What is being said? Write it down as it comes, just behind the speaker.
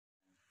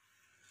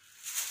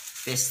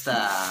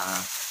Testa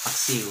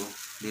Pasir.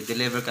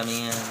 Di-deliver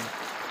kami yan.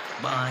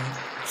 Bye!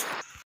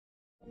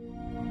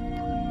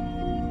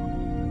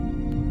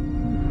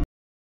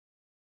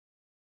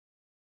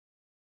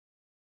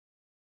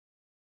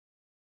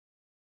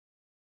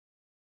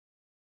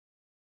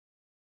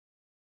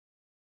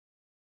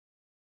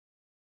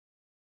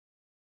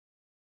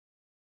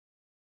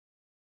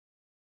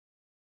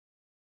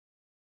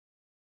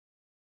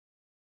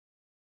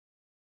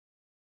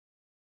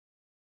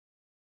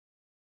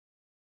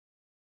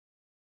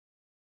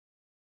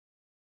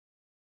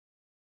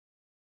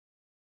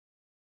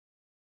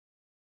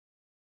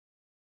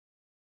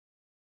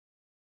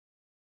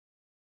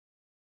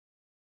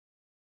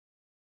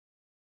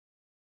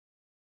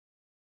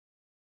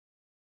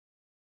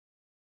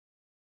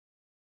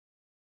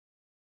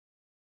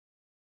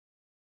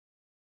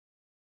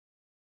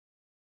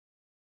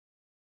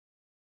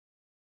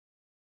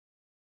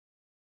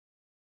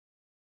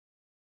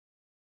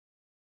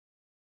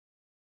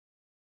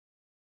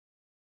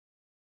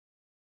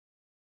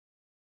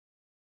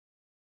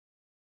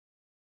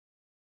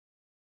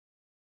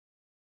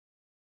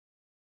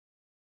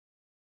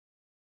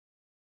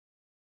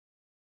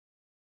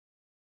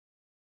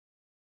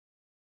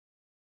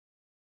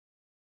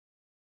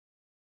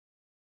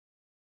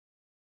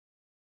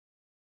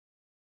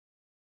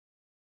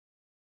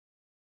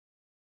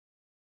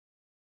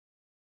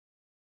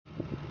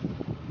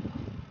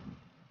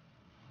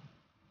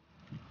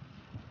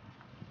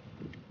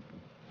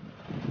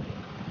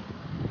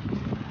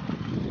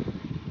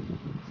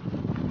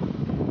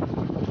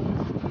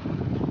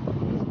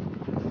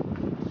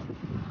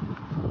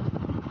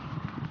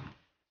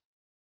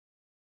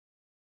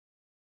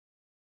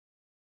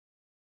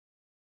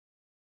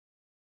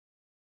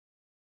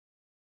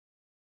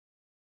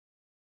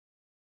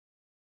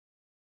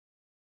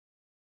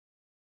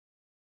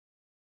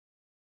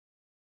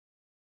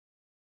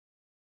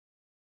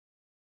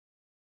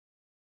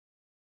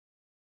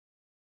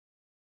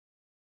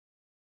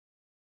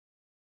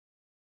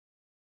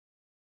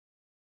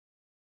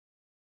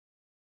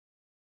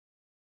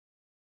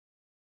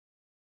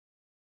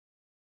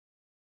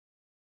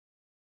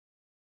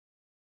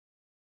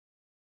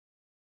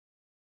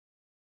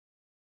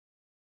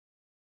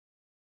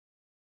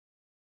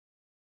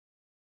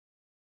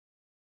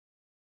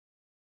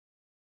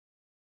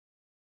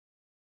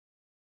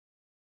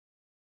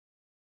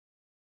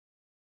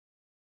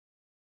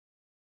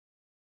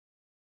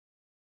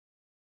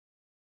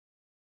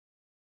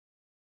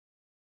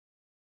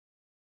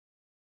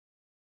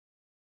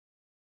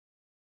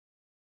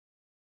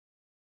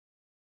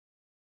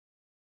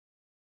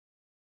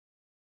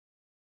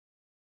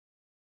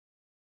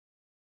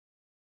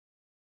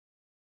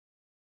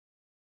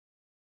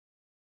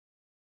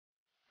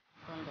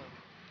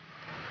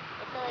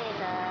 Ito is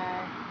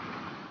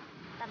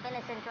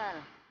Tampines Central.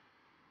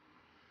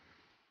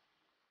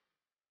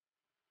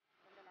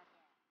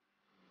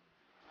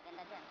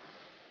 Maganda dyan.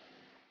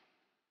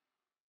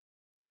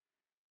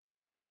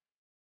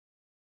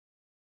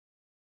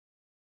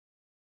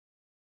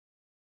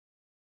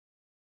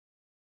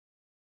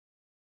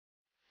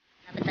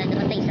 Dapat tayo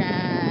dumating sa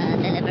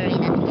delivery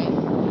natin, guys.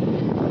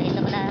 Dito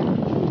pala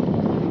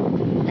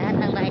lahat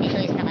ng bahay dito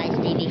is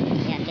naka-HDB.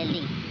 Yan,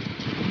 building.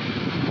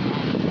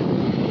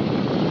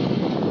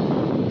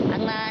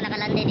 Ang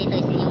nakalande dito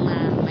is yung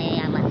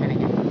mayayaman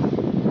talaga.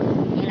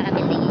 Yung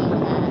naka-building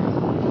yung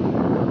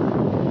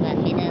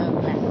middle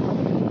class.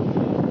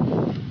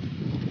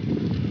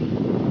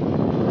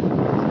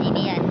 HDB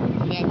yan,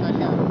 hindi yan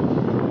condo.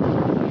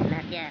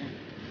 Lahat yan.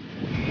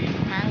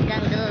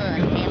 Hanggang doon,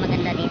 kaya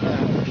maganda dito.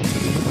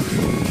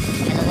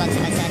 Maluwag sa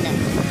kalsada.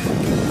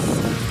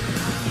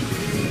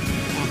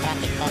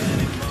 Traffic pa.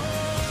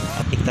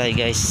 Traffic tayo,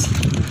 guys.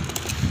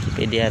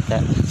 Pwede yata.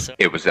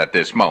 It was at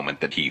this moment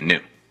that he knew.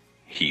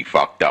 He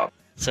fucked up.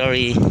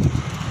 Sorry.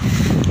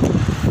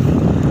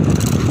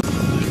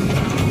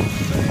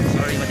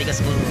 Sorry,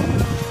 matigas po.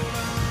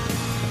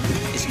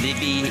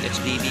 HDB.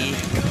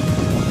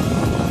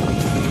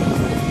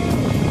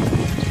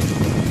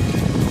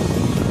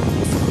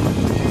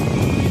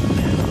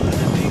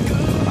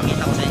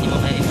 Pakita ko sa inyo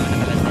mga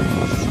nakalanda.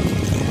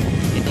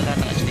 Ito lahat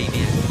ng HDB.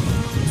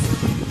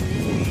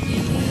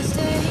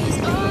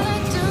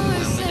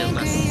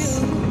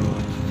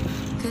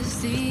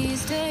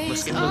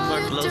 Basketball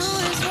court close.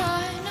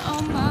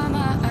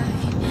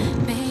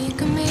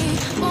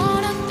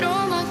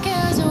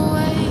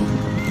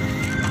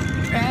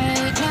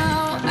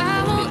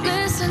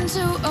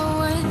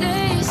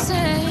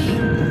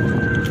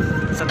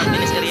 Sa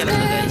Tampines area lang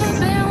ito, guys.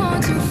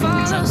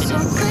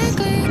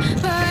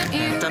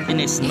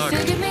 Tampines North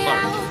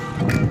Park.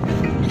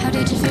 How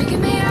did you figure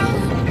me out?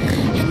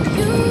 And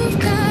you've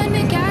got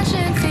me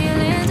catching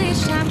feelings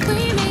each time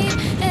we meet.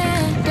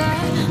 And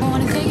I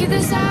wanna figure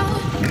this out.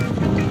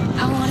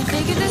 I wanna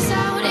figure this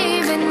out,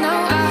 even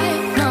though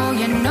I know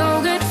you're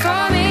no good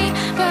for me.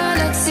 But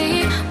let's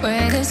see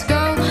where this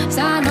goes.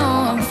 I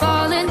know I'm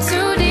falling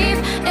too deep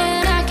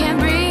and I can't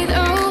breathe.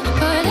 Oh,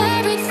 but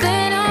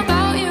everything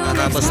about you.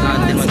 Tapos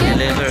natin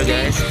mag-deliver,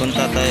 guys.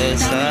 Punta tayo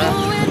sa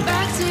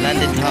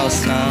landed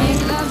house ng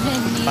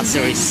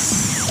Pasir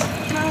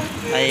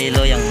ay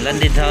Loyang,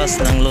 landed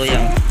house ng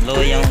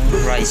Loyang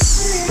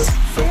Rice.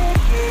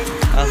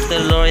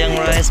 After Loyang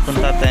Rice,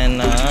 punta tayo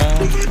na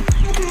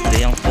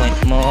Loyang Point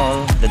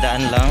Mall,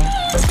 dadaan lang.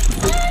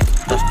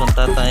 Tapos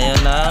punta tayo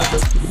na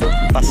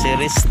Pasir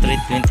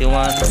Street 21.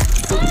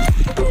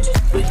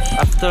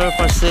 After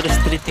Pasir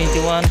Street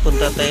 21,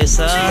 punta tayo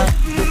sa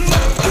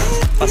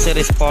Pasir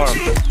Park.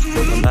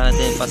 Punta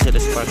natin yung Pasir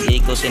Park,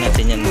 iikutin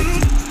natin yan.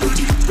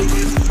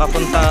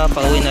 Papunta,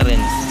 pauwi na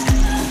rin.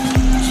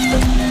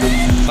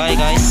 Bye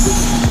guys.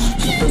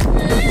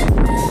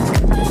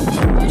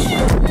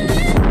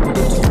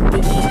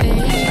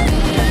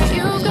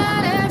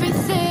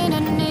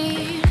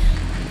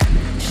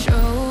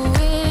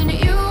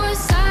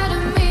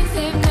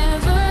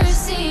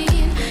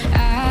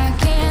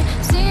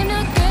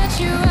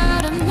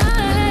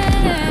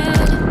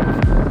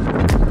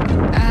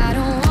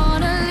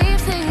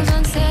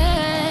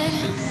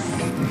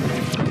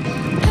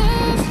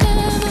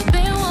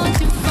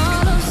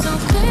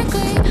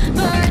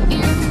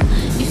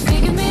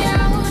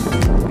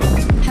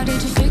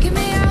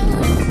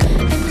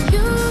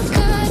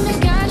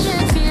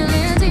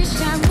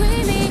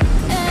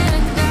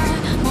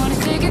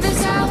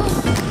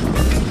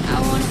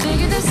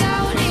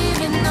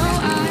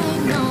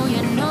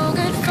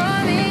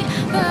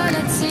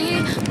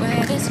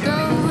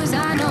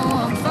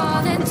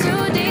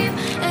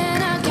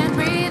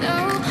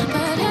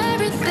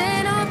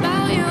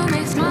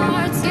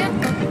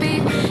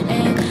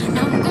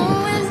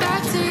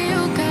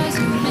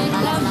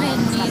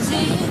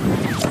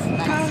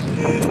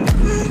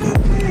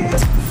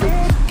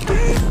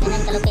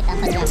 Lupit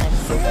ang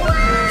PADYAKERS.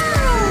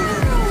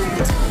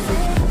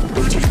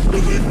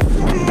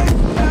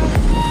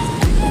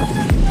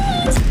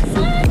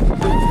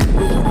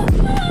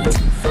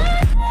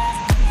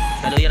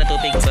 Daluyan na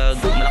tubig pag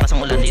malakas ang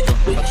ulan dito.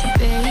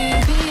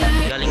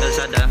 Galing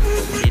kalsada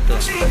dito.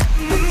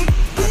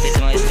 Pati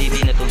sa mga STB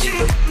na tubig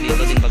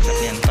dito din bagsak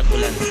niyan pag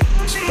ulan.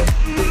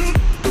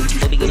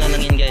 Tubig ulan lang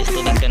yun guys,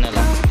 tubig kanal.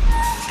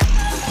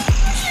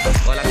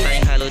 Walang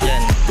tayong halo dyan.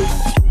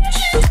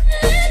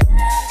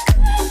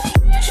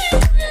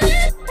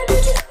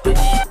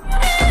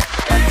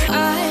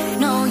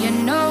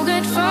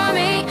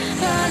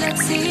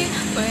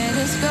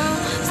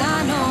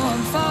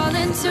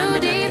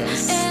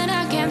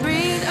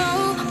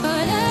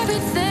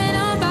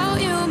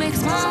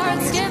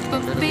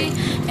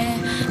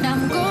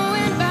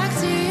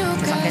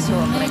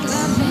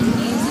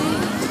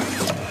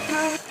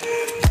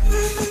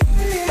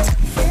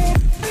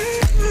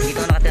 Dito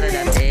ako nakatira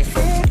dati.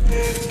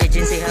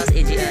 Agency house,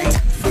 AGI.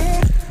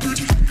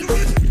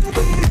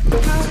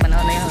 Sa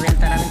panahon na yung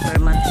renta namin per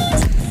month.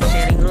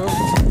 Sharing room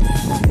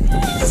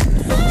is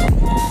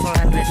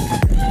 400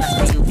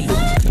 plus PUB.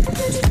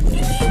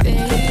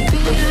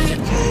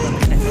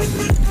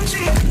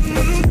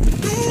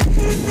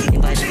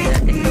 Yung bahay namin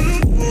dati.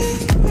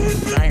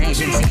 Bahay ng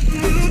agency.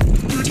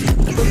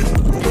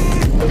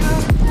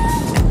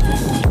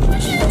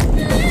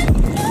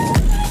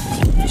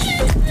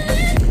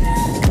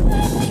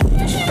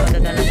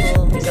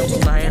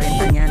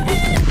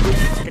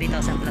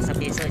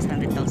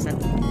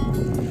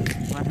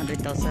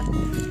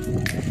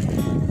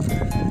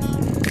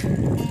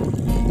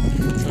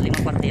 So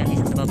 5 parte yan,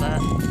 isa sa baba,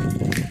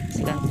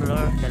 second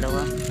floor,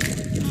 dalawa.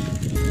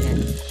 Yan.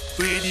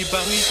 Pwede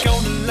bang ikaw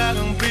na lang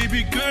ang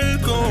baby girl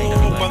ko?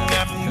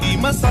 Pangakong di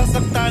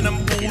masasaktan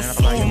ang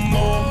puso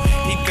mo.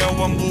 Ikaw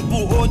ang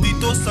bubuo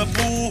dito sa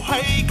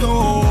buhay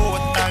ko,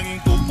 at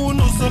tanging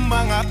pupuno sa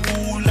mga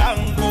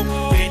kulang ko.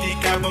 Pwede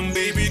ka bang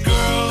baby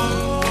girl?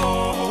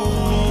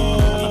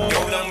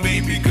 Ikaw lang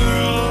baby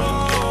girl.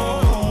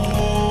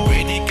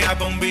 Pwede ka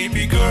bang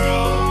baby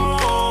girl?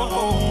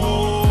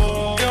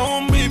 Ikaw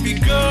ang baby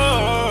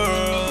girl.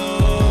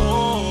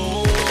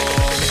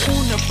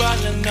 Una ba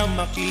lang na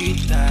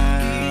makita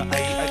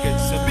ay agad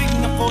sabik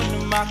na ko na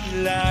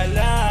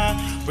makilala.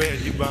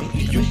 Pwede bang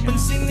iyong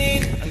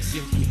pansinin ang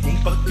simple kong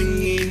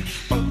pagtingin?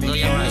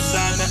 Pagtingin mo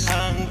sana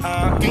ang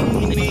aking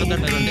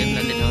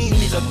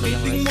hinihintay. Sa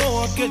piling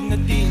mo agad na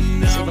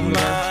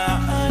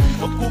tinamaan.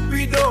 O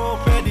Cupido,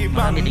 pwede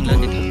bang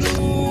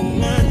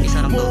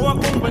tulungan mo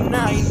akong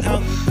banayin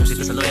ang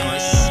puso niya?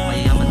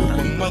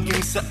 Kung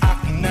maging sa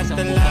akin na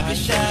talaga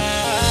siya,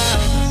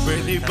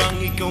 pwede bang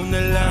ikaw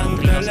na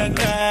lang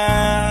talaga?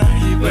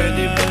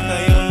 Pwede bang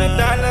tayo na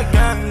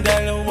talagang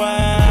dalawa?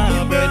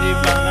 Pwede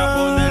bang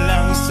ako na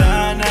lang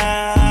sana?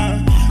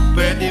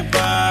 Pwede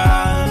ba?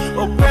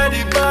 O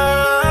pwede ba?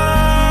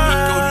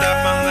 Ikaw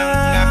lamang ang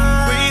aking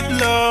wait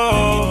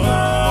love.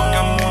 Huwag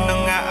ka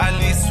munang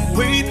aalis,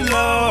 wait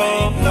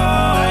love.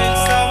 Dahil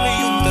sa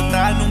ngayon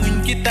tatanungin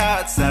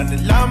kita, at sana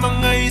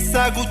lamang ay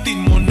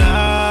sagutin mo na.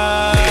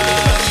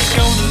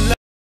 Ikaw na lang.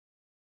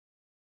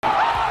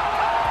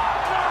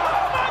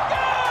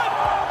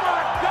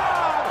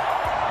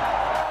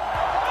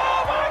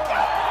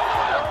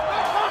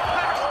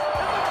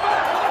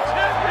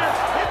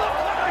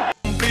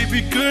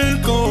 Baby girl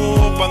ko,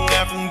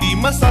 pangakong di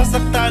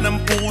masasaktan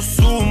ang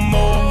puso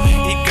mo.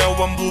 Ikaw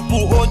ang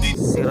bubuo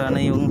sira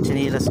na yung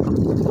sinilas ko.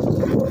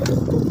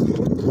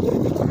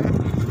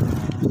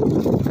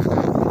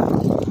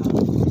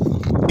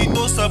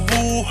 Dito sa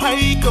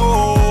buhay ko,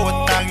 at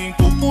tanging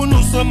pupuno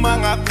sa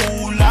mga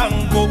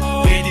kulang ko.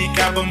 Pwede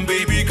ka bang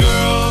baby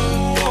girl?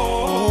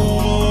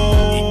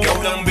 Ikaw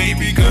lang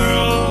baby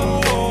girl.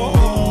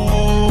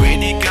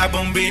 Pwede ka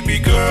bang baby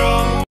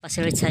girl?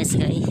 Pasir Heights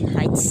guys,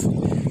 Heights.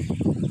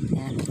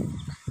 Yan.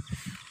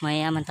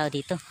 Mayayaman tao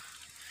dito.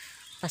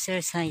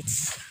 Pasir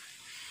Heights.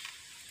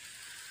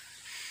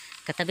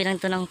 Katabi lang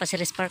ito ng Pasir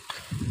Park.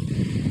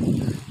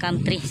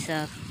 Country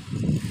sa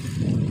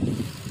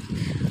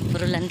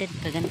puro landed,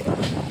 kaganda.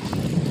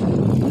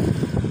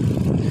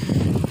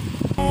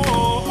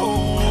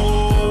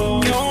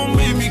 Yung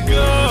baby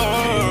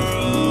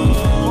girl.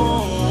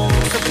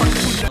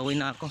 Uwi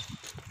na ako.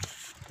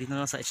 Dito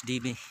na lang sa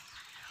HDB.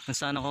 Kung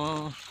saan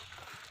ako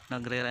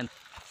nagre-rent.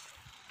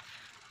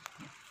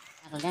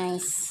 Ako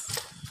guys.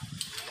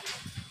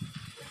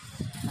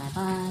 Bye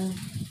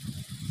bye.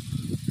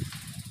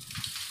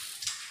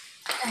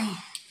 Ay.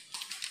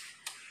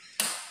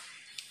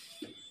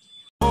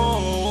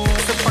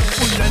 Sa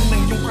pagpulan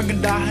ng iyong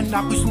kagandahan,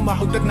 ako'y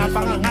sumahod at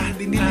napanganga.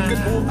 Diniligan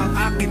mo ang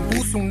aking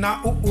pusong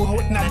nauuhaw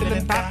at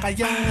natalanta.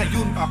 Kaya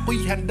ngayon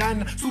ako'y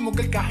handa na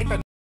sumugal kahit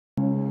ano.